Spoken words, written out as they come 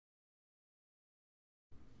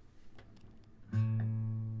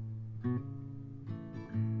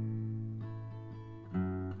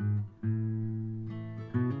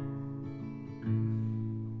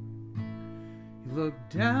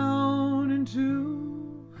down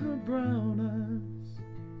into her brown eyes,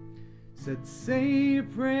 said, "Say a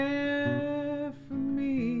prayer for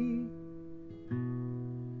me."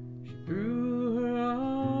 She threw her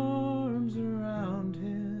arms around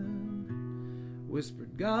him,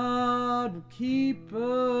 whispered, "God will keep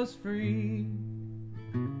us free."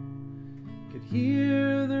 Could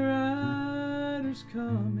hear the riders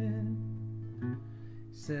coming,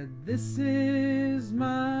 said, "This is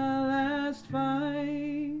my last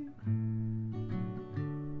fight.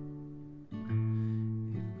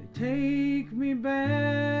 If they take me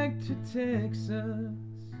back to Texas,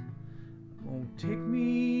 won't take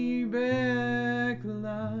me back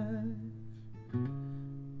alive."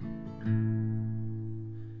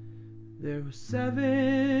 There were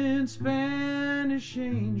 7 Spanish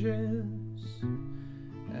angels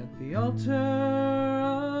at the altar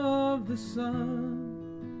of the sun.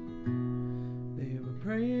 They were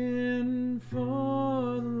praying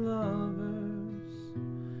for the lovers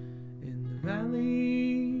in the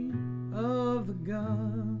valley of the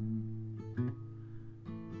gun.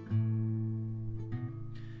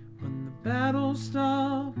 When the battle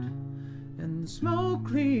stopped and the smoke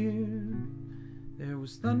cleared, there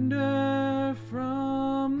was thunder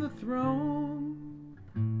from the throne.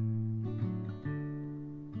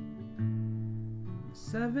 The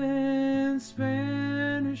 7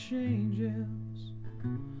 Spanish angels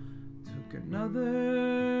took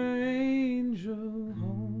another angel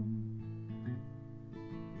home.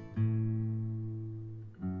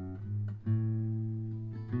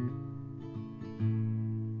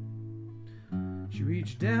 She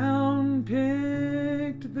reached down,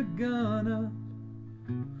 picked the gun up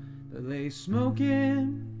that lay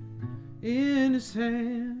smoking in his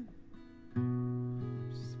hand.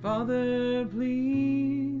 She said, "Father,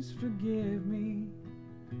 please forgive me.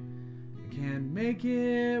 I can't make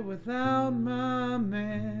it without my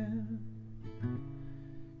man."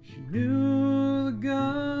 She knew the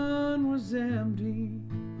gun was empty,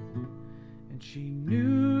 and she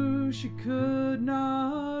knew she could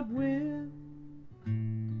not win.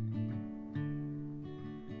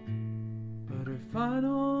 But her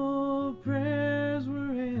final prayers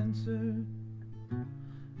were answered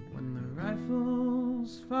when the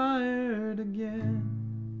rifles fired again.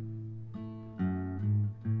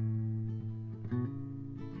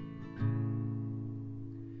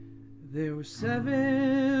 There were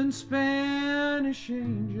 7 Spanish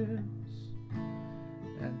angels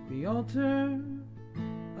at the altar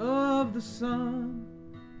of the sun.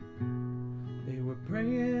 They were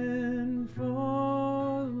praying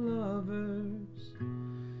for the lovers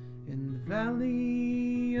in the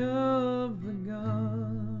valley of the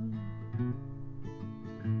gun.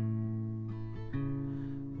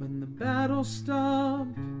 When the battle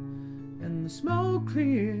stopped and the smoke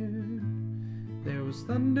cleared, there was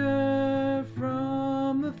thunder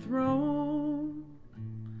from the throne.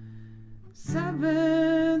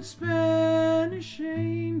 7 Spanish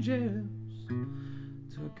angels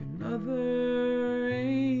took another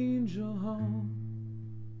angel home.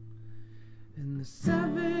 And the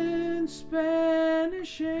 7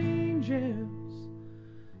 Spanish angels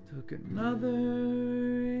took another